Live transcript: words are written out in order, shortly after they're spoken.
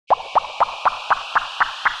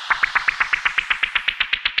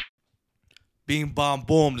Bing, bomb,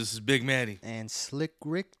 boom. This is Big Manny. And Slick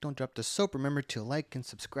Rick, don't drop the soap. Remember to like and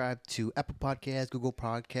subscribe to Apple Podcasts, Google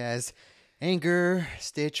Podcasts, Anchor,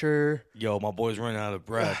 Stitcher. Yo, my boy's running out of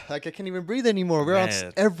breath. Like I can't even breathe anymore. We're on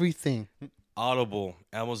Man. everything. Audible,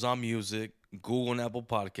 Amazon Music, Google and Apple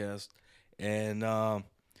Podcast. And,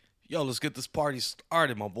 yo, let's get this party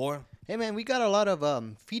started, my boy. Hey man, we got a lot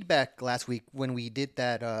of feedback last week when we did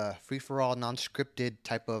that free-for-all, non-scripted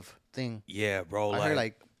type of thing. Yeah, bro. I heard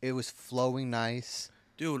like it was flowing nice.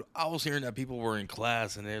 Dude, I was hearing that people were in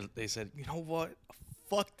class and they said, you know what?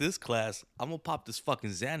 Fuck this class. I'm going to pop this fucking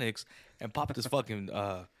Xanax and pop this fucking,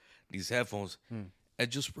 these headphones and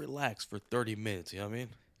just relax for 30 minutes. You know what I mean?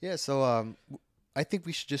 Yeah, so I think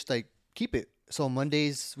we should just like keep it. So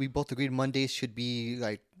Mondays, we both agreed Mondays should be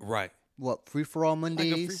like Right. what, free-for-all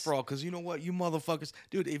Mondays? Like a free-for-all, because you know what? You motherfuckers.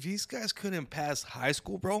 Dude, if these guys couldn't pass high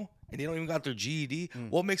school, bro, and they don't even got their GED,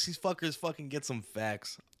 what makes these fuckers fucking get some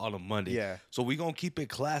facts on a Monday? Yeah. So we going to keep it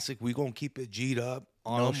classic. We going to keep it G'd up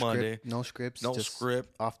on No a Monday. No scripts. No just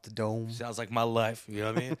script. Off the dome. Sounds like my life. You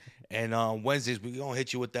know what I mean? And on Wednesdays, we going to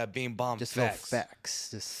hit you with that beam bomb Just facts. little facts.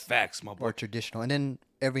 Just Facts, my boy. or traditional. And then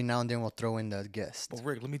every now and then we'll throw in the guest. But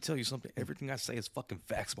Rick, let me tell you something. Everything I say is fucking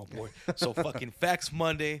facts, my boy. So fucking facts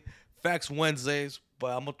Monday, facts Wednesdays.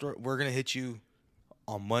 But we're gonna hit you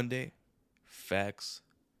on Monday. Facts,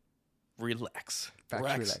 relax. Facts,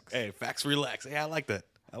 relax. Hey, facts, relax. Hey, I like that.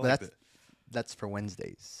 I But like that. that's for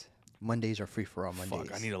Wednesdays. Mondays are free for all Mondays.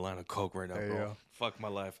 Fuck, I need a line of coke right now, There you bro. go. Fuck my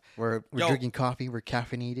life, We're Yo. drinking coffee. We're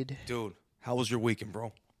caffeinated. dude. How was your weekend,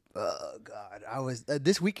 bro? Oh God, I was.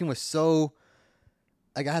 This weekend was so.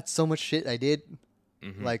 Like I had so much shit I did.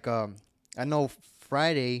 Mhm. Like I know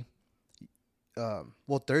Friday.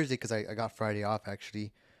 Well Thursday because I got Friday off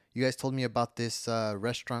actually. You guys told me about this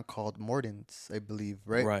restaurant called Morton's, I believe,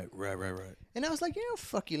 right? Right. And I was like,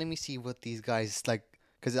 fuck you. Let me see what these guys like,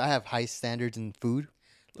 because I have high standards in food.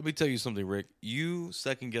 Let me tell you something, Rick. You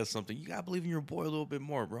second guess something. You gotta believe in your boy a little bit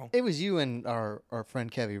more, bro. It was you and our friend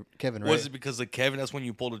Kevin, right? Was it because of Kevin? That's when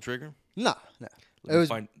you pulled the trigger. Nah. Let It me was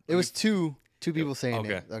find- it was two people saying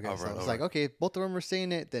okay. it. Okay, All so right, it's all like, right. okay, both of them are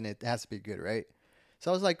saying it, then it has to be good, right?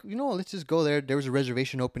 So I was like, let's just go there. There was a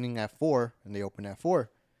reservation opening at 4, and they opened at 4.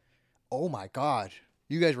 Oh my God,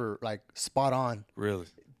 you guys were like spot on, Really?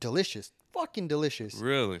 delicious, fucking delicious.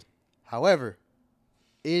 Really? However,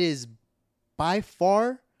 it is by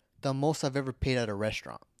far the most I've ever paid at a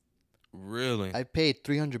restaurant. Really? I paid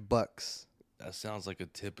 $300. That sounds like a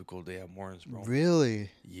typical day at Morton's, bro.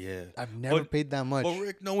 Really? Yeah. I've never But- paid that much. But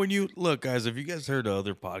Rick, knowing you, look, guys, if you guys heard the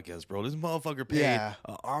other podcast, bro, this motherfucker paid Yeah.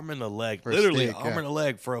 an arm and a leg, For a literally steak, an arm yeah. and a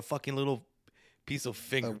leg for a fucking little piece of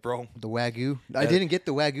finger, bro. The Wagyu. I didn't get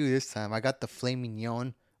the Wagyu this time. I got the filet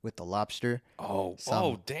mignon with the lobster. Oh,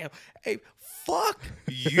 Some- damn. Hey, fuck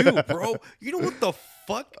you, bro. You know what the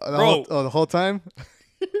fuck, The whole time?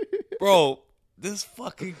 bro. This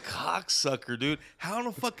fucking cocksucker, dude. How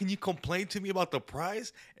the fuck can you complain to me about the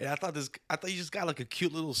price? And I thought you just got like a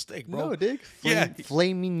cute little steak, bro. No, Dick. Yeah.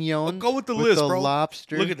 Filet mignon. Go with the list, the bro.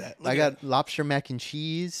 lobster. Look at that. Look I at got lobster mac and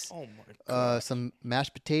cheese. Oh my god. Some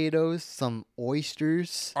mashed potatoes. Some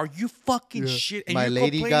oysters. Are you fucking Yeah. shit? And My you're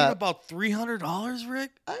lady complaining got- about $300, Rick?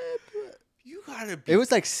 You gotta be It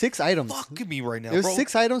was like 6 items. fucking me right now, It was bro.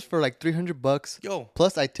 6 items for like $300. Yo,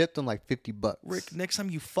 Plus, I tipped them like $50. Rick, next time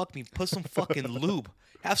you fuck me, put some fucking lube.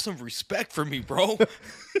 Have some respect for me, bro.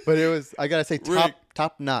 But it was, I gotta say, Rick.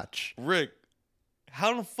 top notch. Rick,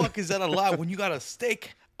 how the fuck is that a lot when you got a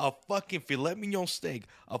steak, a fucking filet mignon steak,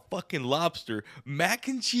 a fucking lobster, mac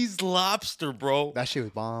and cheese lobster, bro? That shit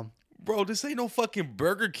was bomb. Bro, this ain't no fucking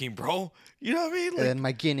Burger King, bro. You know what I mean? And Like then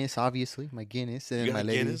my Guinness, obviously, my Guinness, and You then got my a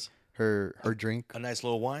lady, Guinness? her drink. a nice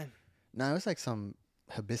little wine, No, it was like some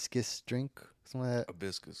hibiscus drink, something like that.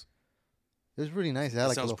 hibiscus. It was really nice. It had That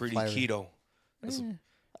like a sounds little pretty flavor. keto. That's- Eh.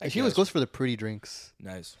 I She always guess. goes for the pretty drinks,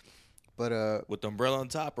 Nice. but With the umbrella on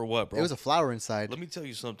top or what, bro? it was a flower inside. Let me tell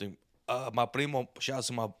you something. My primo, shout out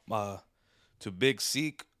to my to Big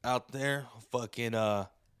Seek out there. Fucking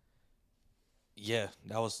yeah,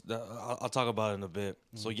 that was. I'll talk about it in a bit.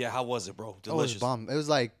 So yeah, how was it, bro? Oh, it was Delicious. bomb. It was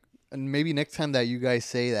like, and maybe next time that you guys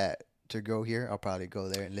say that to go here, I'll probably go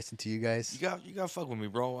there and listen to you guys. You got to fuck with me,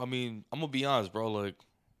 bro. I mean, I'm gonna be honest, bro. Like,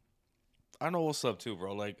 I know what's up too,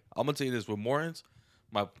 bro. Like, I'm gonna tell you this with Morton's.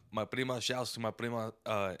 My prima, shouts to my prima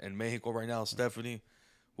in Mexico right now, Stephanie,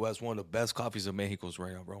 who has one of the best coffees in Mexico's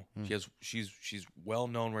right now, bro. She's well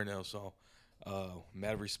known right now, so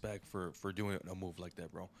mad respect for doing a move like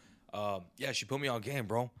that, bro. Yeah, she put me on game,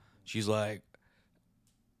 bro. She's like,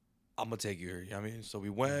 I'm gonna take you here. You know what I mean? So we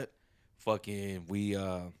went,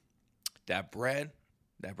 that bread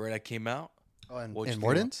that came out. Oh, and What'd you think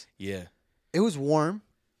Morton's? about- Yeah. It was warm.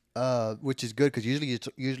 which is good because usually it's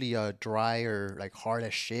usually dry or like hard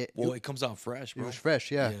as shit. Well, it comes out fresh, It bro. was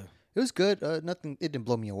fresh, yeah. Yeah. It was good. Nothing. It didn't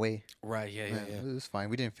blow me away. Right. Yeah. It was fine.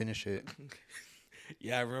 We didn't finish it.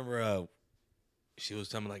 Yeah, I remember. She was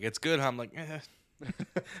telling me like it's good. I'm like,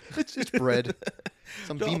 It's bread,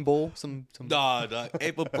 some No. bean bowl, some. nah.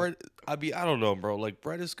 Hey, but bread. I don't know, bro. Like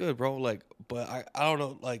bread is good, bro. Like, but I don't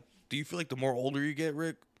know. Like, do you feel like the more older you get,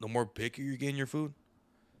 Rick, the more picky you get in your food?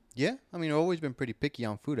 Yeah, I mean, I've always been pretty picky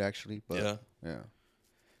on food, actually. But Yeah.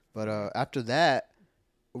 But after that,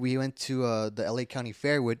 we went to the LA County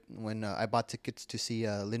Fair when I bought tickets to see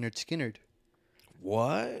Leonard Skinner.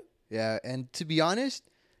 What? Yeah, and to be honest,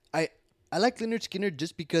 I like Leonard Skinner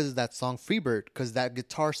just because of that song Freebird, because that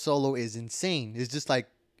guitar solo is insane. It's just like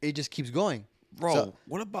it just keeps going. Bro, So,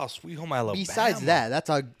 what about Sweet Home Alabama? besides that,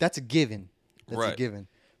 that's a given. That's a Right. given.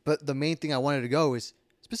 But the main thing I wanted to go is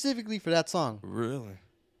specifically for that song. Really?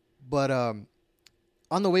 But on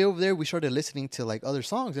the way over there, we started listening to like other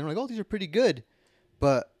songs, and we're like, "Oh, these are pretty good."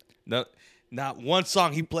 But No, not one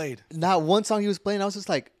song he played. not one song he was playing, I was just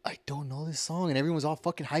like, "I don't know this song," and everyone was all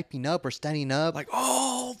fucking hyping up or standing up. Like,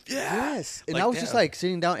 oh yeah. Yes, and Like I was just that. like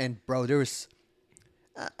sitting down, and bro, there was.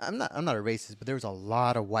 I'm not a racist, but there was a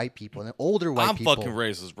lot of white people, and older white I'm people. fucking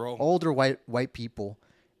racist, bro. Older white people,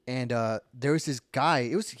 and there was this guy.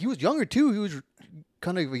 He was younger too. He was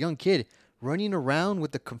kind of a young kid running around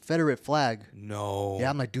with the Confederate flag. No. Yeah,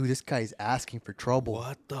 I'm like, dude, this guy is asking for trouble.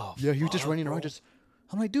 What the? Yeah, he was just fuck, running bro? around.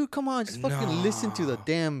 I'm like, dude, come on, just fucking listen to the Nah.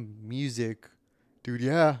 damn music, dude.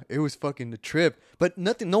 Yeah, it was fucking the trip, but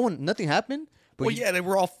nothing happened. But Well, yeah, they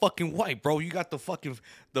were all fucking white, bro. You got the fucking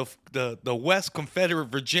the West Confederate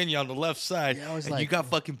Virginia on the left side, Yeah, I was and you like- got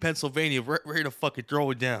fucking Pennsylvania ready to fucking throw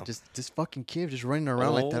it down. just this fucking kid just running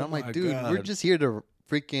around like that. Oh I'm like, my dude, we're God. just here to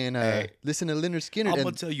freaking Hey. listen to Leonard Skinner. I'm And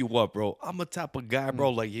gonna tell you what, bro. I'm a type of guy, bro.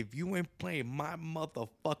 Like, if you ain't playing my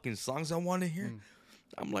motherfucking songs I want to hear,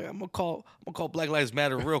 I'm gonna call Black Lives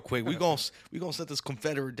Matter real quick. We gonna set this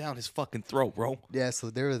Confederate down his fucking throat, bro. yeah, so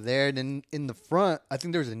they were there, and then in the front, I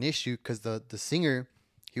think there was an issue because the singer,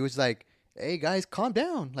 he was like, "Hey guys, calm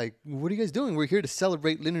down. Like, what are you guys doing? We're here to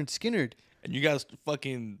celebrate Leonard Skinner." And you guys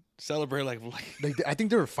fucking celebrate like Like, I think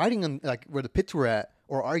they were fighting on like where the pits were at,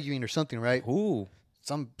 or arguing or something, right? who?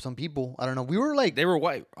 Some people, I don't know. We were like, They were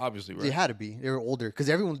white, obviously, right? they had to be. They were older because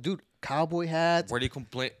everyone, dude, cowboy hats. Where they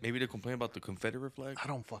complain? Maybe they complain about the Confederate flag. I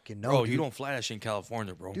don't fucking know, Bro, dude. you don't fly that shit in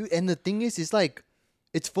California, bro. Dude, and the thing is like,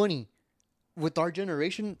 it's funny. With our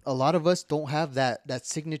generation, a lot of us don't have that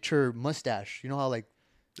signature mustache. You know how like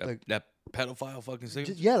That pedophile fucking thing.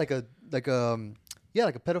 yeah, like a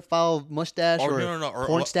pedophile mustache or or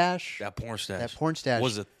porn stash. That porn stash. That porn stash.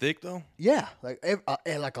 Was it thick though? Yeah, like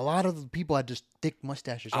like a lot of the people had just thick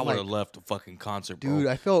mustaches. I I'm would like, have left the fucking concert, bro. dude,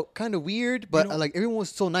 I felt kind of weird, but know- like everyone was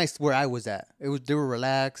so nice where I was at. They were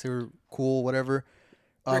relaxed, they were cool, whatever.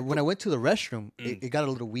 Rick, When I went to the restroom, it got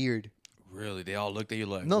a little weird. Really? They all looked at you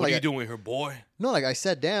like, No, what like are you I- doing here, boy? No, like I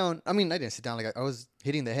sat down. I mean, I didn't sit down. Like I was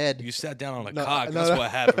hitting the head. You sat down on a No, cock. no, That's no.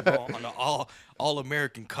 what happened, bro. On the all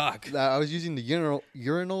American cock. I was using the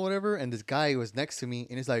urinal, whatever, and this guy was next to me,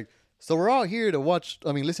 and he's like, "So we're all here to watch.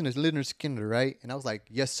 I mean, listen to Leonard Skinner, right?" And I was like,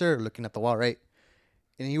 "Yes, sir." Looking at the wall, right?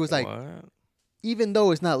 And he was like, What? "Even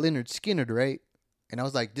though it's not Leonard Skinner, right?" And I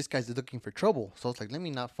was like, "This guy's looking for trouble." So I was like, "Let me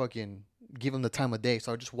not fucking give him the time of day."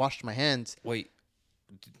 So I just washed my hands. Wait.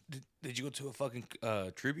 Did you go to a fucking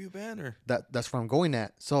tribute band or? That's where I'm going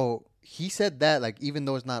at. So he said that like, even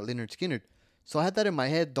though it's not Leonard Skinner. So I had that in my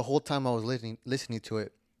head the whole time I was listening to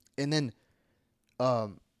it, and then,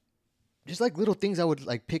 just like little things I would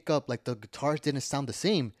like pick up, like the guitars didn't sound the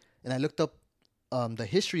same, and I looked up, the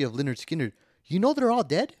history of Leonard Skinner. You know they're all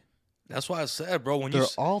dead. That's why I said, bro. When They're you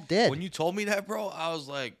all dead. when you told me that, bro, I was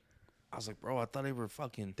like, bro, I thought they were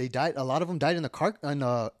fucking. They died. A lot of them died in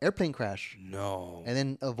a airplane crash, No. and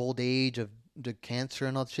then of old age, of the cancer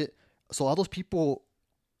and all that shit. So all those people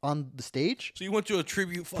on the stage, So you went to a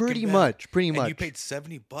tribute fucking pretty band, much. and you paid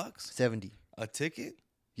 $70 70. a ticket?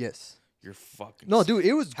 Yes. You're fucking. No, dude,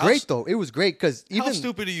 it was How great s- though. It was great because How even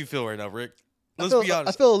stupid do you feel right now, Rick? I Let's feel, be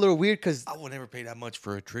honest. I feel a little weird because I would never pay that much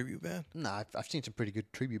for a tribute band. I've seen some pretty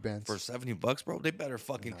good tribute bands. For $70, bro, they better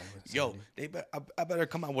fucking No, it's yo. 70. They I better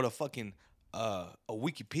come out with a fucking a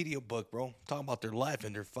Wikipedia book, bro, talking about their life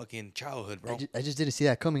and their fucking childhood, bro. I just didn't see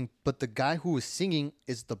that coming. But the guy who was singing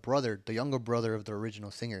is the younger brother of the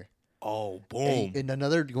original singer. Oh, boom, And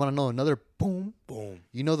another, you want to know another boom? boom.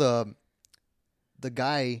 You know the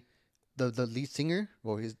guy, the lead singer.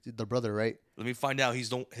 Well, he's the brother, right? Let me find out.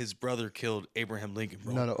 His brother killed Abraham Lincoln,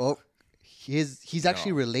 bro. No. Oh, he's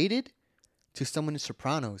actually No. related to someone in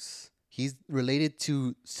Sopranos. He's related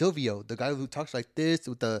to Silvio, the guy who talks like this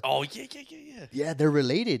with the. Oh yeah. yeah. Yeah, they're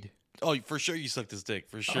related. Oh, for sure you sucked his dick.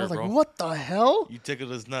 For I sure, was like, bro. what the hell? You tickled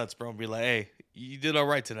his nuts, bro, and be like, hey, you did all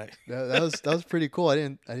right tonight. That was pretty cool. I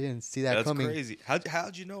didn't see that That's coming. crazy.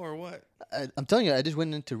 How'd you know or what? I'm telling you, I just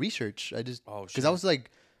went into research. Oh, Because I was like,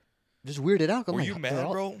 just weirded out. I'm Were like, you they're mad,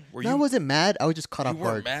 all- bro? Were No, you? I wasn't mad. I was just caught You off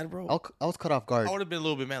weren't guard. mad, bro. I was caught off guard. I would have been a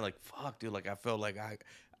little bit mad. Like, fuck, dude. Like, I felt like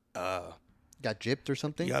Got gypped or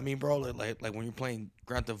something. you know what I mean, bro? Like when you're playing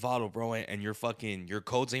Grand Theft Auto, bro, and your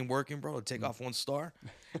codes ain't working, bro, to take off 1 star,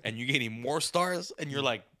 and you're getting more stars, and you're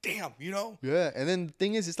like, damn, you know? Yeah, and then the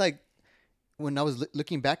thing is, it's like when I was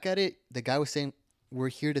looking back at it, the guy was saying, "We're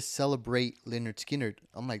here to celebrate Leonard Skinner."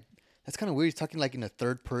 I'm like, that's kind of weird. He's talking like in a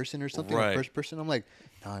third person or something, Right. or first person. I'm like,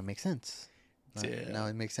 now it makes sense. Yeah. Now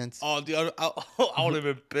it makes sense. Oh, dude, I would have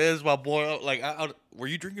been pissed, my boy. Like, were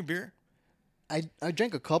you drinking beer? I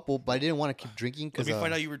drank a couple, but I didn't want to keep drinking Let because me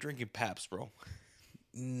find out you were drinking Pabst, bro.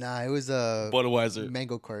 nah, it was a Budweiser.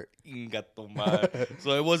 mango cart. Gato madre.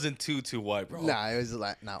 So it wasn't too white, bro. Nah, it was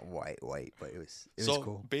like not white, but it was So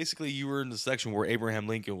cool. basically, you were in the section where Abraham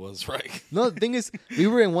Lincoln was, right? No, the thing is, we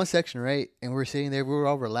were in one section, right? And we were sitting there. We were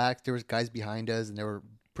all relaxed. There was guys behind us, and they were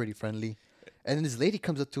pretty friendly. And then this lady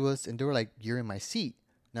comes up to us, and they were like, "You're in my seat."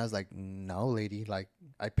 And I was like, "No, lady." Like,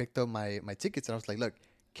 I picked up my tickets, and I was like, "Look,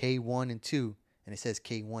 K1 and 2." And it says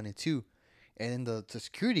K1 and 2. And then the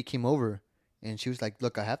security came over, and she was like,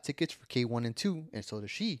 "Look, I have tickets for K1 and 2, and so does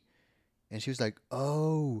she." And she was like,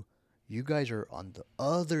 "Oh, you guys are on the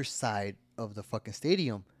other side of the fucking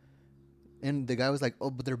stadium." And the guy was like, "Oh,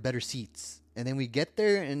 but they're better seats." And then we get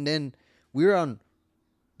there, and then we were on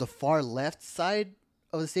the far left side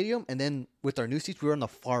of the stadium, and then with our new seats, we were on the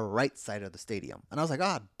far right side of the stadium. And I was like,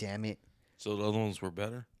 "Ah, damn it!" So the other ones were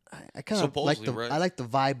better. I kind of like Supposedly, right? I like the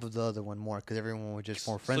vibe of the other one more because everyone was just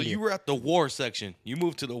more friendly. So you were at the war section. You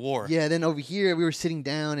moved to the war. Yeah, then over here we were sitting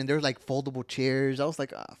down, and there were like foldable chairs. I was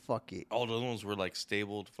like, "Ah, fuck it." All the other ones were like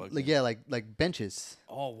stabled. Fucking. Like yeah, like benches.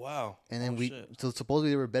 Oh wow. And then Oh, we shit. so supposedly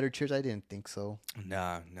there were better chairs. I didn't think so.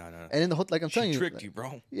 Nah. And then the whole like I'm telling She you, tricked you,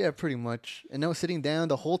 bro. yeah, pretty much. And I was sitting down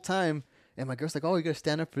the whole time, and my girl's like, "Oh, you gotta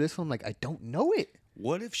stand up for this one." I'm like, "I don't know it."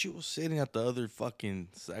 What if she was sitting at the other fucking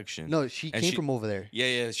section? No, she And came from over there.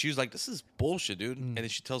 Yeah. She was like, "This is bullshit, dude." And then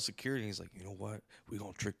she tells security, he's like, "You know what? We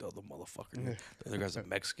gonna trick the other motherfucker. Dude. The other guy's a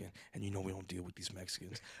Mexican, and you know we don't deal with these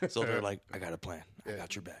Mexicans." So they're like, "I got a plan. I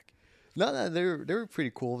got your back." No, they were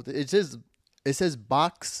pretty cool. It says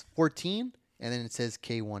box 14, and then it says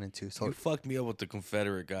K1 and 2. So You fucked me up with the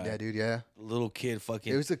Confederate guy. yeah, dude, yeah. The little kid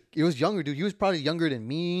fucking. It was younger, dude. He was probably younger than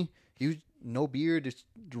me. He was no beard, just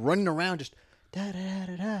running around, just da da da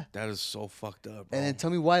da da. That is so fucked up, bro. And then tell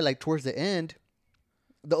me why, like towards the end,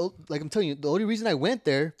 like I'm telling you, the only reason I went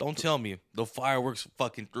there. Don't tell me the fireworks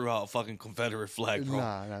fucking threw out a fucking Confederate flag, bro.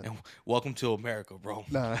 Nah. And welcome to America, bro.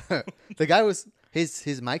 No, the guy was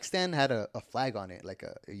his mic stand had a flag on it, like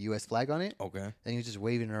a U.S. flag on it, Okay. and he was just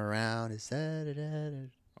waving it around. It's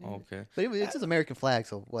Okay. but it's just American flag,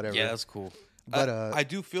 so whatever. Yeah, that's cool. But, I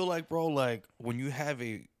do feel like, bro, like when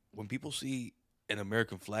people see an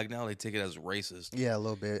American flag now, they take it as racist. Yeah, a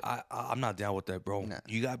little bit. I'm not down with that, bro. Nah.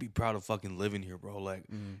 You gotta be proud of fucking living here, bro. Like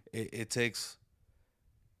it takes.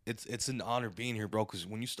 It's an honor being here, bro. Because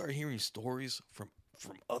when you start hearing stories from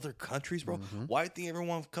other countries, bro, why do you think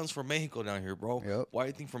everyone comes from Mexico down here, bro? Yep. Why do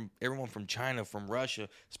you think everyone from China, from Russia,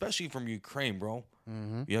 especially from Ukraine, bro? Mm-hmm.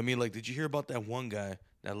 You know what I mean? Like, did you hear about that one guy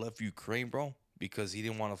that left Ukraine, bro, because he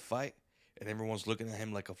didn't want to fight, and everyone's looking at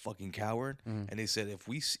him like a fucking coward, and they said, if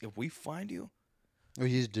we find you, Oh,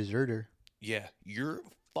 he's a deserter. yeah,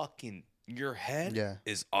 your head Yeah.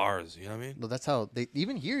 is ours. You know what I mean? No, that's how they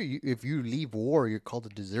even here. If you leave war, you're called a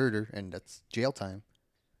deserter, and that's jail time.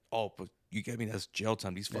 Oh, but you get me? That's jail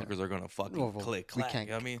time. These fuckers are gonna fucking Well, click, we clack. can't.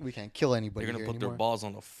 You know what I mean? We can't kill anybody. They're gonna here put their anymore. balls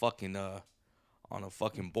on a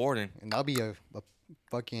fucking board, and and that'll be a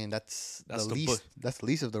fucking. That's That's the the least. That's the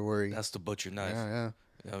least of the worry. that's the butcher knife. Yeah, yeah.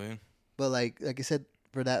 You know what I mean? But like I said,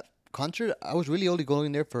 for that concert, I was really only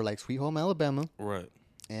going there for like Sweet Home Alabama Right.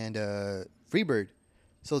 and Freebird.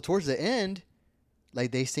 So towards the end,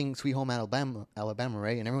 like they sing Sweet Home Alabama,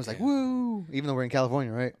 right? And everyone's like, Yeah. woo! Even though we're in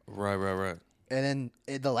California, right? Right. And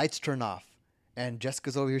then the lights turn off, and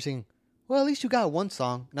Jessica's over here singing, "Well, at least you got one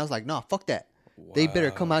song." And I was like, "Nah, fuck that. They better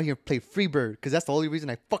come Wow. out here and play Freebird, because that's the only reason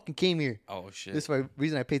I fucking came here. Oh shit. This is the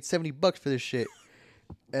reason I paid $70 for this shit."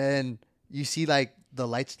 And you see like the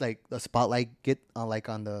lights, like the spotlight get on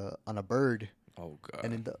a bird, Oh god.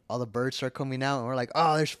 and then all the birds start coming out, and we're like,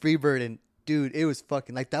 "Oh, there's Freebird!" And dude, it was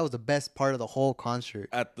fucking like that was the best part of the whole concert.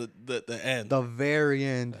 At the end. The very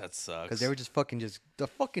end. That sucks. Because they were just the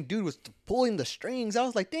fucking dude was pulling the strings. I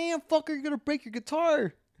was like, damn, fucker, you're going to break your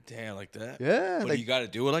guitar. Damn, like that. Yeah. But like, you got to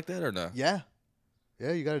do it like that or not? yeah.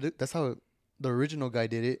 Yeah, you got to do, that's how the original guy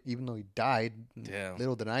did it, even though he died. Damn.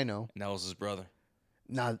 Little did I know. And that was his brother.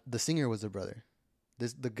 Nah, the singer was the brother.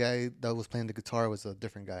 The guy that was playing the guitar was a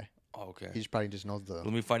different guy. Oh, okay. He just probably just knows the. Let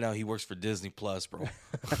me find out he works for Disney Plus, bro.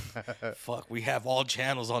 Fuck, we have all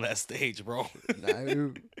channels on that stage, bro. But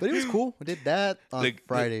it was cool. We did that on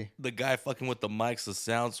Friday. The guy fucking with the mics, the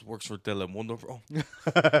sounds, works for Telemundo,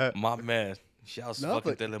 bro. My man. Shouts to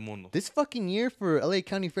fucking Telemundo. This fucking year for LA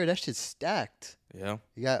County Fair, that shit's stacked. Yeah.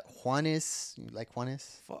 You got Juanes. You like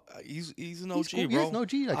Juanes? Fuck, he's an OG, cool. bro. He's an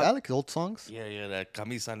OG. Like, I like his old songs. Yeah, that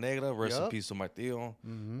Camisa Negra, Rest in Peace to my tío.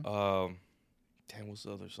 Mm-hmm. Damn, what's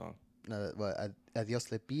the other song?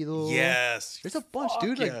 Adios Le Pido. Yes. There's a bunch,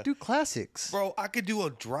 dude. Yeah. Like, do classics. Bro, I could do a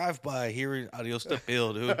drive-by hearing Adios Le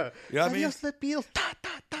Pido, dude. You know what I mean? Adios Le Pido. Ta, ta,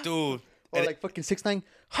 ta. Dude. Or like fucking 6ix9ine.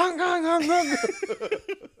 Hung, hung, hung, hung.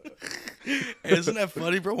 Isn't that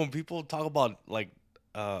funny, bro? When people talk about like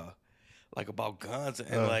about guns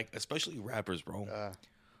and like especially rappers, bro,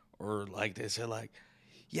 or like they say like,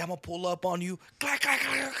 yeah, I'm gonna pull up on you. Clack, clack,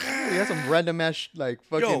 clack, clack. You got some random ass like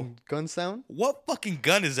fucking Yo, gun sound. What fucking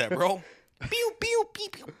gun is that, bro? Pew pew pew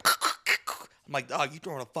pew. I'm like, dog, you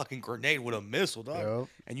throwing a fucking grenade with a missile, dog,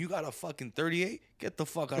 and you got a fucking 38? Get the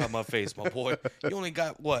fuck out of my face, my boy. You only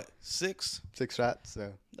got what, 6? 6 shots.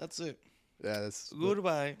 So That's it. yeah, that's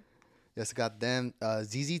Goodbye. yes. Got them.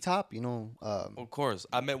 ZZ Top. You know. Of course,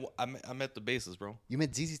 I met the bases, bro. You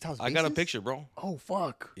met ZZ Top's. I got a picture, bro. Oh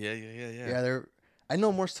fuck. Yeah. Yeah, they're. I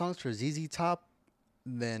know more songs for ZZ Top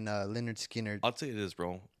than Leonard Skinner. I'll tell you this,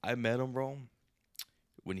 bro. I met him, bro,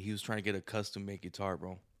 when he was trying to get a custom made guitar,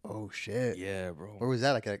 bro. Oh shit. Yeah, bro. Where was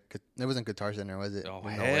that? Like it wasn't Guitar Center, was it? Oh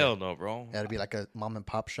hell no, bro. It had to be like a mom and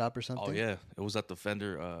pop shop or something. Oh yeah, it was at the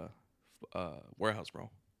Fender warehouse, bro.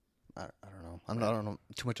 I don't know. I don't know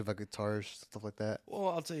too much about guitars, stuff like that. Well,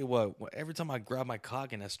 I'll tell you what. Every time I grab my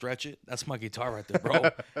cock and I stretch it, that's my guitar right there, bro.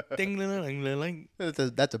 Ding, ding, ding, ding, ding.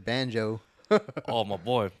 That's a banjo. Oh my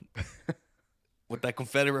boy. With that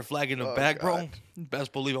Confederate flag in the back, God. bro.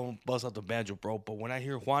 Best believe I'm gonna bust out the banjo, bro. But when I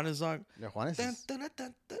hear Juanes song, Yeah, Juanes is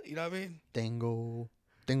you know what I mean? Tengo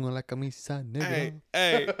la camisa negra.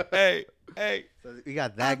 Hey. So we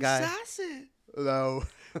got that guy. Sassy. No.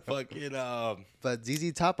 Fucking But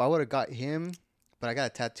ZZ Top, I would have got him, but I got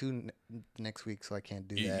a tattoo next week, so I can't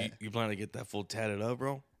do that. You plan to get that full tatted up,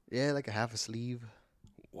 bro? Yeah, like a half a sleeve.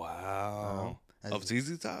 Wow. That's- Of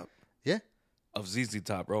ZZ Top? Yeah. Of ZZ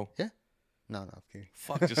Top, bro. No, I'm kidding.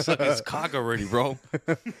 Fuck, just suck his cock already, bro.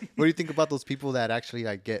 What do you think about those people that actually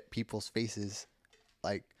like get people's faces,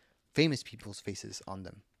 like famous people's faces on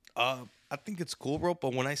them? I think it's cool, bro.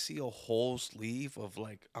 But when I see a whole sleeve of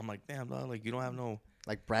like, I'm like, damn, dog, like you don't have no.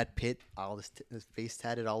 Like Brad Pitt, all his face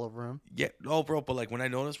tatted all over him. Yeah, no, bro. But like when I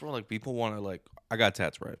notice, bro, like people want to like, I got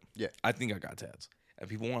tats, right? Yeah. I think I got tats, and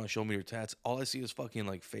people want to show me their tats. All I see is fucking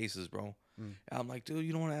like faces, bro. And I'm like, dude,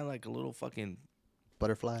 you don't want to have like a little fucking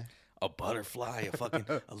Butterfly. a butterfly, a fucking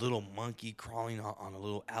a little monkey crawling on a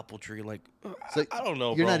little apple tree. Like, So I don't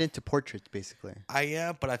know, You're bro. not into portraits, basically. I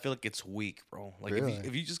am, but I feel like it's weak, bro. Like Really?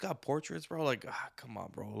 if you just got portraits, bro, like come on,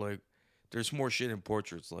 bro. Like there's more shit in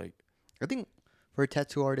portraits. Like I think for a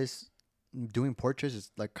tattoo artist, doing portraits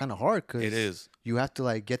is like kind of hard because it is. You have to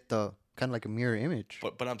like get the kind of like a mirror image.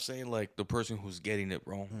 But I'm saying like the person who's getting it,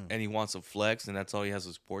 bro, and he wants a flex, and that's all he has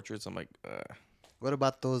is portraits. I'm like, What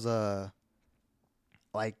about those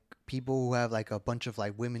like people who have like a bunch of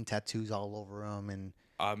like women tattoos all over them and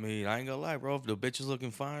I mean, I ain't gonna lie, bro. If the bitch is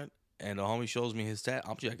looking fine and the homie shows me his tat,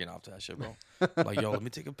 I'm checking off that shit, bro. Like, yo, let me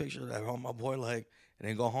take a picture of that on my boy, like, and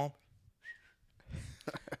then go home.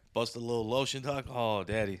 Bust a little lotion, dog. Oh,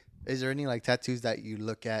 daddy. is there any like tattoos that you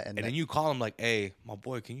look at and, And then you call him like, hey, my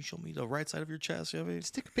boy, can you show me the right side of your chest? You know what I mean?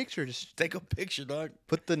 just take a picture, just Take a picture, dog.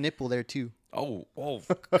 put the nipple there too. Oh,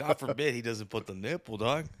 God forbid he doesn't put the nipple,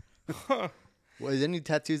 dog. Well, is there any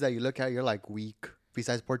tattoos that you look at you're like weak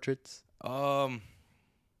besides portraits?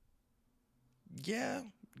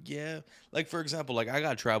 Yeah. Like, for example, like, I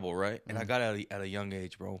got travel, right? And I got it at a young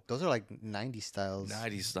age, bro. Those are like 90s styles.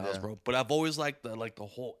 90s styles, Yeah. bro. But I've always liked the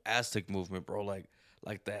whole Aztec movement, bro. Like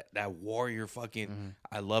that warrior fucking.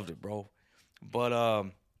 I loved it, bro. But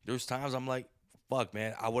there's times I'm like, fuck,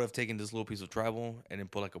 man, I would have taken this little piece of tribal and then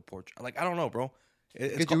put like a portrait. Like I don't know, bro.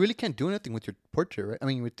 Because you really can't do anything with your portrait, right? I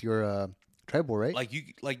mean, with your tribal, right? like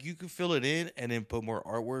you can fill it in and then put more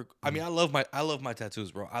artwork. I mean, I love my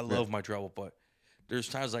tattoos, bro. I love my travel, but there's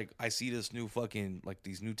times like I see this new fucking like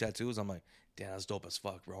these new tattoos. I'm like, damn, that's dope as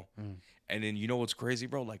fuck, bro. And then you know what's crazy,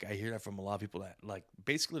 bro? Like I hear that from a lot of people that like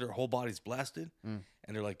basically their whole body's blasted, and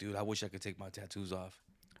they're like, dude, I wish I could take my tattoos off.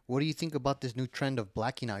 What do you think about this new trend of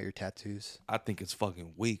blacking out your tattoos? I think it's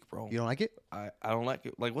fucking weak, bro. You don't like it? I don't like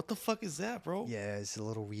it. Like, what the fuck is that, bro? Yeah, it's a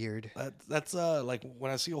little weird. That's like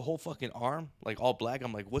when I see a whole fucking arm like all black,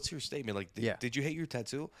 I'm like, what's your statement? Like, Yeah. did you hate your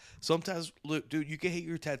tattoo? Sometimes, look, dude, you can hate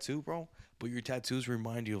your tattoo, bro, but your tattoos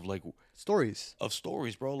remind you of like Stories.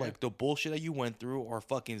 stories, bro. Like the bullshit that you went through, or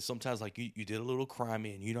fucking sometimes like you did a little crime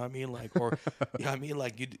in, you know what I mean? Like, or you know what I mean?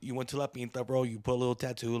 Like you went to La Pinta, bro. You put a little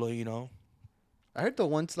tattoo, like, you know, I heard the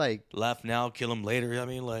ones like laugh now, kill him later. You know what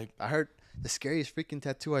I mean? Like, I heard the scariest freaking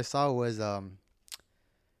tattoo I saw was I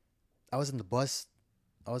was in the bus.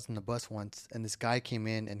 I was in the bus once, and this guy came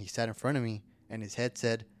in and he sat in front of me, and his head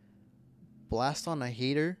said, "Blast on a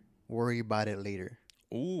hater, worry about it later."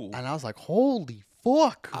 ooh, And I was like, "Holy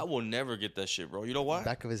fuck!" I will never get that shit, bro. You know why?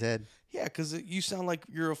 Back of his head. Yeah, because you sound like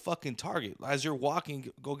you're a fucking target. As you're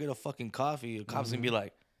walking, go get a fucking coffee. A cop's gonna be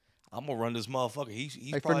like, I'm gonna run this motherfucker. He's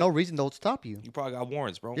Like probably, for no reason, they'll stop you. you probably got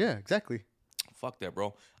warrants, bro. Yeah, exactly. Fuck that,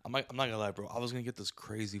 bro. I'm not gonna lie, bro. I was gonna get this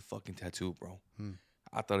crazy fucking tattoo, bro.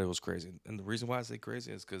 I thought it was crazy, and the reason why I say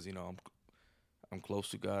crazy is because, you know, I'm close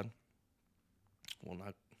to God. Well,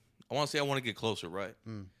 not. I want to say I want to get closer, right?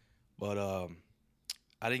 But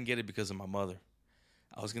I didn't get it because of my mother.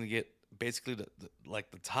 I was gonna get basically the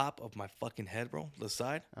like the top of my fucking head, bro, the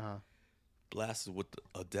side, blasted with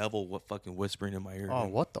a devil, what fucking whispering in my ear. Oh,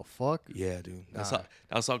 dude. what the fuck? Yeah, dude. That's Nah. how.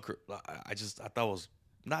 That's how. I thought it was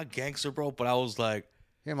not gangster, bro, but I was like,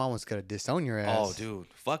 Your mom was gonna disown your ass. oh, dude,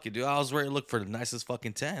 fuck it, dude. I was ready to look for the nicest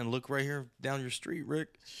fucking tan. Look right here down your street, Rick.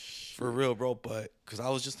 For real, bro. But because I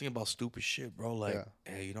was just thinking about stupid shit, bro. Like, Yeah.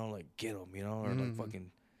 hey, you know, like get him, you know, or like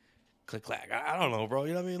fucking click clack. I don't know, bro.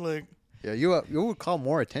 You know what I mean? Like, Yeah, you would call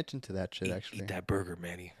more attention to that shit actually. eat that burger,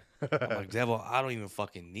 Manny. I'm like, devil, I don't even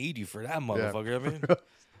fucking need you for that, motherfucker.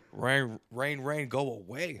 I mean, rain, go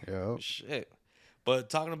away. Yeah. Shit. But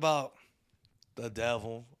talking about the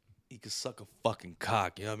devil, he could suck a fucking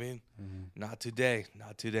cock. You know what I mean? Not today.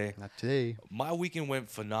 Not today. Not today. My weekend went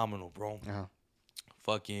phenomenal, bro. Uh-huh.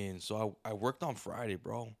 Fucking. So I worked on Friday,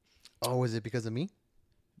 bro, Oh, was it because of me?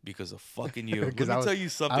 because of fucking you. Let me 'Cause I was- tell you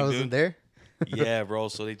something, I wasn't dude. there. Yeah, bro.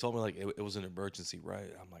 So they told me like it was an emergency,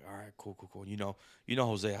 right? I'm like, all right, cool. You know,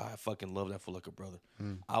 Jose, I fucking love that for like a brother.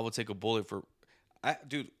 I would take a bullet for,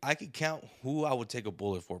 dude. I could count who I would take a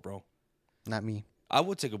bullet for, bro. Not me. I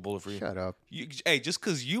would take a bullet for you. Shut up. Hey, just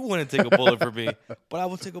because you wouldn't take a bullet for me, but I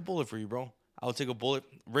would take a bullet for you, bro. I would take a bullet.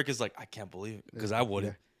 Rick is like, I can't believe it because I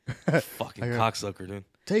wouldn't. Fucking cocksucker, dude.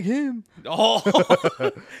 Take him. Oh,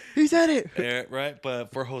 He said it. yeah, right.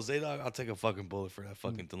 But for Jose, dog, I'll take a fucking bullet for that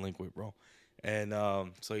fucking delinquent, bro. And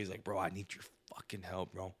so he's like, bro, I need your fucking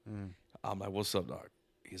help, bro. I'm like, what's up, dog?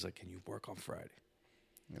 He's like, can you work on Friday?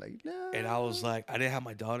 You're like, no. And I was like, I didn't have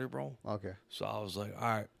my daughter, bro. Okay. So I was like, all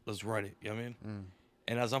right, let's run it. You know what I mean?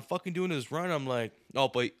 And as I'm fucking doing this run, I'm like, oh,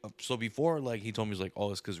 but so before, like, he told me, he's like,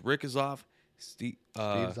 oh, it's because Rick is off, Steve's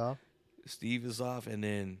off. Steve is off, and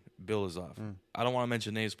then Bill is off. I don't want to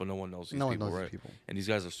mention names, but no one knows these No one people, knows these right? people. And these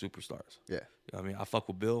guys are superstars. Yeah. You know what I mean? I fuck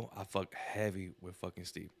with Bill. I fuck heavy with fucking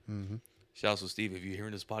Steve. Shout out to Steve. If you're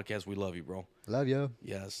hearing this podcast, we love you, bro. Love you.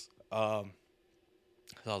 Yes. So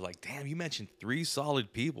I was like, damn, you mentioned 3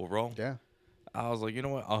 solid people, bro. Yeah. I was like, you know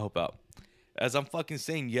what? I'll help out. As I'm fucking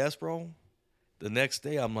saying yes, bro, the next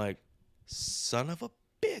day I'm like, son of a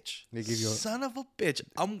bitch. They give you a- son of a bitch.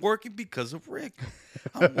 I'm working because of Rick.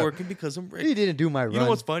 I'm working because of Rick. He didn't do my run. You know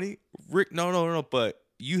what's funny? Rick, no. But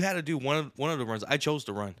you had to do one of the runs. I chose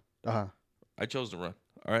to run. Uh-huh. I chose to run.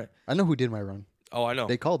 All right. I know who did my run. Oh, I know.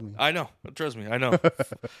 They called me. I know. Trust me. I know.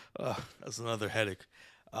 That's another headache.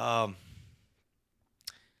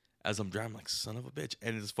 As I'm driving, like, son of a bitch.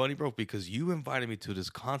 And it's funny, bro, because you invited me to this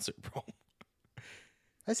concert, bro.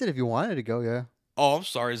 I said if you wanted to go, yeah. Oh, I'm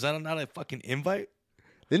sorry. Is that not a fucking invite?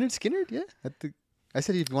 Leonard Skinner, yeah. I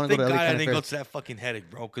said if you want to Thank go to God LA I Kind didn't of go Fest. to that fucking headache,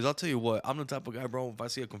 bro. Because I'll tell you what, I'm the type of guy, bro, if I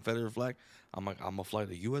see a Confederate flag, I'm like, I'm going to fly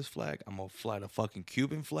the U.S. flag, I'm going to fly the fucking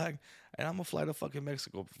Cuban flag, and I'm going to fly the fucking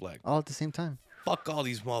Mexico flag. All at the same time. Fuck all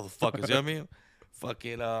these motherfuckers, you know what I mean?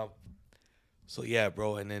 Fucking, so yeah,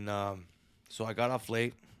 bro. And then, so I got off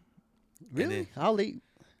late. Really? then- How late?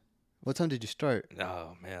 What time did you start?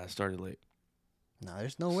 Oh, man, I started late. No,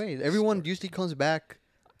 there's no way. Everyone usually comes back.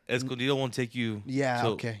 Escondido won't take you. Yeah,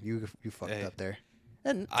 till- okay. You fucked Hey. up there.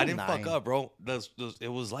 And I till didn't 9. fuck up, bro. It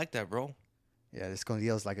was like that, bro. Yeah, this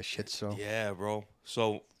Escondido's like a shit show. Yeah, bro.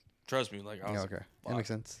 So, trust me, like, I was Yeah, like, okay. That fuck. makes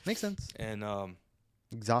sense. Makes sense. And,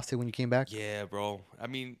 Exhausted when you came back? yeah, bro. I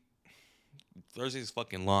mean, Thursday's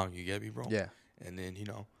fucking long. You get me, bro? Yeah. And then, you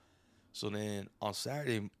know, so then on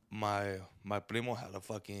Saturday, my primo had a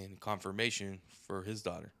fucking confirmation for his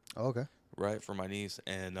daughter, Oh, okay. right? For my niece.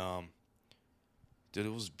 And, dude,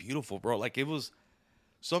 it was beautiful, bro. Like, it was,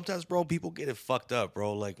 sometimes, bro, people get it fucked up,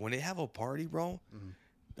 bro. Like when they have a party, bro,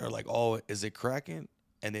 they're like, "Oh, is it cracking?"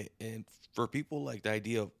 And for people, like the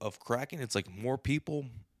idea of cracking, it's like more people,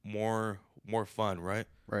 more fun, right?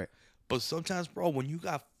 Right. But sometimes, bro, when you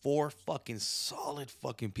got 4 fucking solid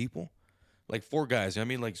fucking people, like 4 guys, you know what I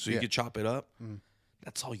mean? Like, so you Yeah. can chop it up.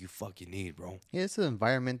 That's all you fucking need, bro. Yeah, it's the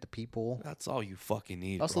environment, the people. That's all you fucking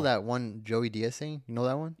need, Also, bro. that one Joey Diaz saying. You know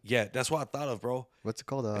that one? Yeah, that's what I thought of, bro. What's it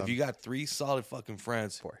called? If you got 3 solid fucking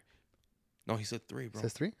friends. 4. No, he said 3, bro. It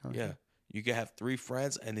says 3? Okay. Yeah. You can have 3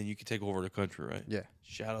 friends, and then you can take over the country, right? Yeah.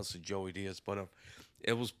 Shout outs to Joey Diaz. But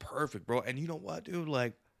it was perfect, bro. And you know what, dude?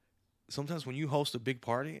 Like, sometimes when you host a big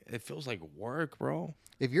party, it feels like work, bro.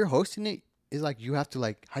 If you're hosting it, it's like you have to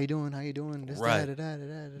like, how you doing? How you doing? This, Right.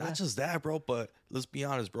 that. Not just that, bro, but let's be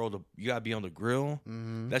honest, bro. You gotta be on the grill.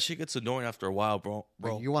 That shit gets annoying after a while, bro.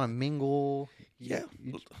 Like, you want to mingle. Yeah.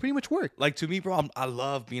 You pretty much work. Like to me, bro, I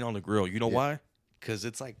love being on the grill. You know why? Because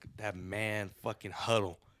it's like that man fucking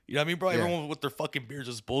huddle. You know what I mean, bro? Yeah. Everyone with their fucking beers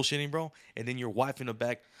just bullshitting, bro. And then your wife in the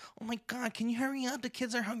back, oh my God, can you hurry up? The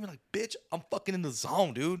kids are hungry. Like, bitch, I'm fucking in the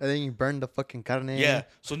zone, dude. And then you burn the fucking carne. Yeah.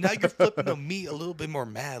 So now you're flipping to me a little bit more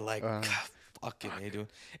mad. Like, God, fucking A, dude.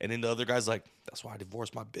 And then the other guy's like, that's why I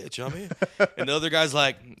divorced my bitch, you know what I mean? And the other guy's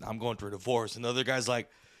like, I'm going through a divorce. And the other guy's like,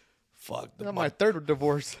 fuck. Not my third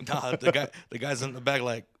divorce. Nah, the guy's in the back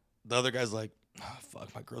like, the other guy's like, oh,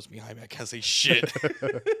 fuck, my girl's behind me. I can't say shit.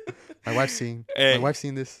 My wife's seen. Hey. My wife's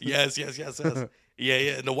seen this. Yes. Yeah.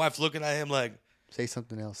 And the wife's looking at him like, Say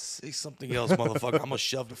something else. say something else, motherfucker. I'm going to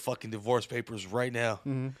shove the fucking divorce papers right now.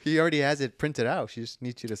 He already has it printed out. She just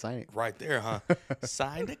needs you to sign it. Right there, huh?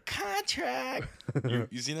 Sign the contract.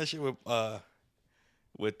 You seen that shit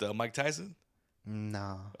with Mike Tyson?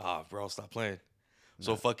 No. Ah, bro, stop playing.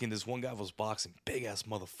 So fucking this one guy was boxing, big ass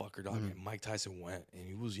motherfucker, dog. And Mike Tyson went, and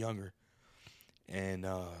he was younger. And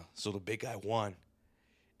so the big guy won,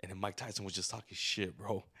 and then Mike Tyson was just talking shit,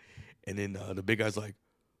 bro. And then the big guy's like,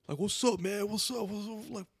 what's up, man? What's up?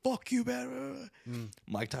 Like, fuck you, man.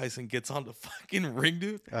 Mike Tyson gets on the fucking ring,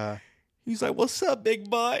 dude. He's like, what's up, big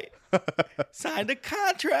boy? Sign the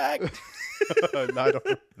contract. No, I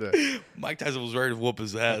don't. Mike Tyson was ready to whoop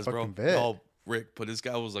his ass, bro. fucking bet. No, Rick, but this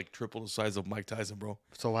guy was like triple the size of Mike Tyson, bro.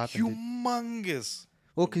 So what happened? Humongous.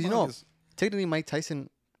 Well, because you know, Humongous. technically Mike Tyson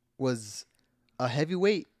was a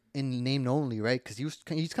heavyweight in name only, right? Because he's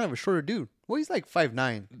kind of a shorter dude. Well, he's like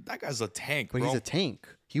 5'9", That guy's a tank, but bro. he's a tank.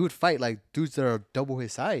 He would fight like dudes that are double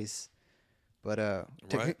his size. But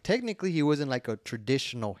Right. technically, he wasn't like a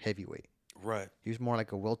traditional heavyweight. Right. He was more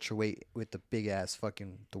like a welterweight with the big ass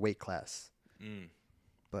fucking the weight class.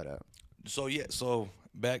 But So yeah, so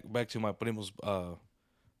back to my primo's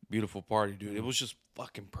beautiful party, dude. It was just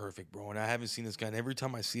fucking perfect, bro. And I haven't seen this guy. And every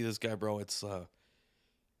time I see this guy, bro, it's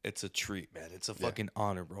a treat, man. It's a fucking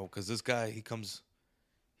honor, bro. Because this guy, he comes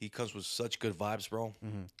with such good vibes, bro.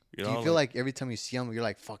 You know, do you feel like every time you see him, you're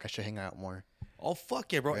like, fuck, I should hang out more? oh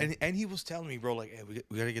fuck yeah, bro. And he was telling me, bro, like, hey,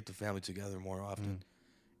 we gotta get the family together more often.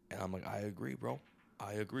 And I'm like, I agree, bro.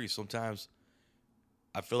 I agree. Sometimes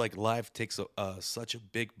I feel like life takes such a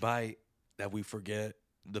big bite that we forget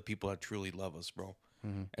the people that truly love us, bro.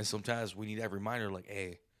 And sometimes we need that reminder, like,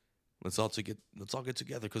 hey, let's all get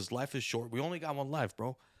together because life is short. We only got one life,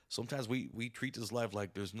 bro. Sometimes we treat this life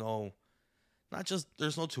like there's no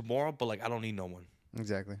tomorrow, but like I don't need no one.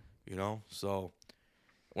 Exactly. You know? So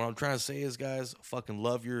what I'm trying to say is, guys, fucking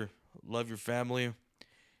love your family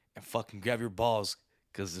and fucking grab your balls.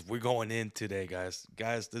 Because if we're going in today, guys,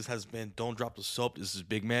 this has been Don't Drop the Soap. This is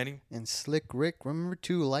Big Manny. And Slick Rick, remember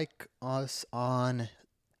to like us on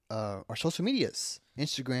our social medias.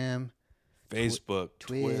 Instagram, Facebook,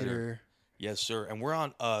 Twitter. Yes, sir. And we're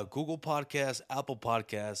on Google Podcasts, Apple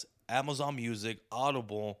Podcasts, Amazon Music,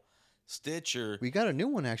 Audible, Stitcher. We got a new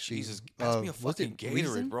one, actually. Jesus, pass me a was fucking it Gatorade,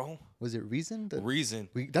 Reason? bro. Was it Reason? Reason.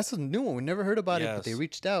 That's a new one. We never heard about it, but they Yes.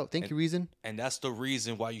 reached out. Thank you, Reason. And that's the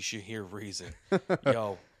reason why you should hear Reason.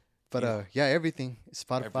 Yo. But yeah, everything.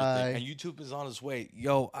 Spotify. Everything. And YouTube is on its way.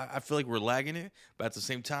 Yo, I feel like we're lagging it, but at the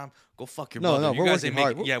same time, go fuck your No, mother. no, You we're guys working ain't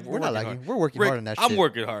hard. making- Yeah, We're not working lagging. hard. We're working Rick, hard on that I'm shit.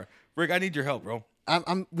 working hard. Rick, I need your help, bro.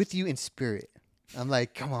 I'm with you in spirit. I'm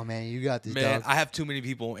like, come on, man. You got this, Man, dog. I have too many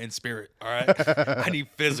people in spirit, all right? I need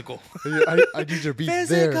physical. I need you to be there.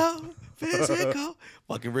 Physical.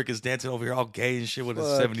 Fucking Rick is dancing over here all gay and shit with his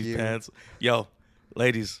Fuck 70s you. pants. Yo,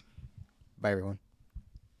 ladies. Bye, everyone.